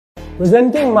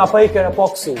Presenting Mapai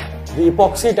Kerapoxy, the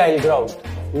epoxy tile grout,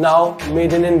 now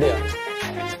made in India.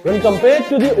 When compared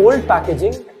to the old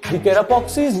packaging, the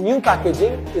Kerapoxy's new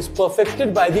packaging is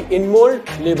perfected by the in-mold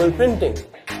label printing.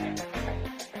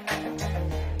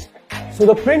 So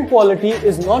the print quality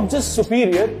is not just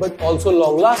superior but also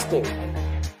long-lasting.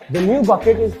 The new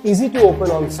bucket is easy to open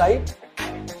on site.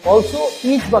 Also,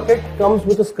 each bucket comes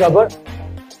with a scrubber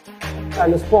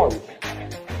and a sponge,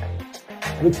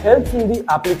 which helps in the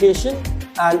application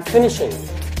and finishing.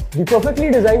 The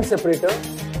perfectly designed separator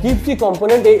keeps the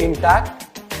component A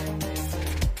intact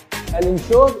and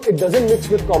ensures it doesn't mix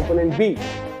with component B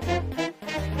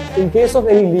in case of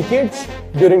any leakage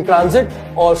during transit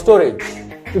or storage.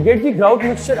 To get the grout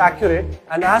mixture accurate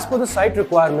and as per the site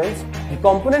requirements, the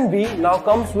component B now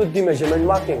comes with the measurement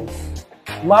markings.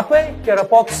 Mapai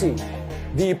Kerapoxy,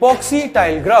 the epoxy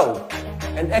tile grout,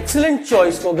 an excellent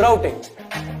choice for grouting.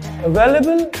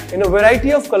 Available in a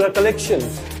variety of color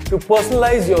collections to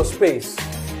personalize your space.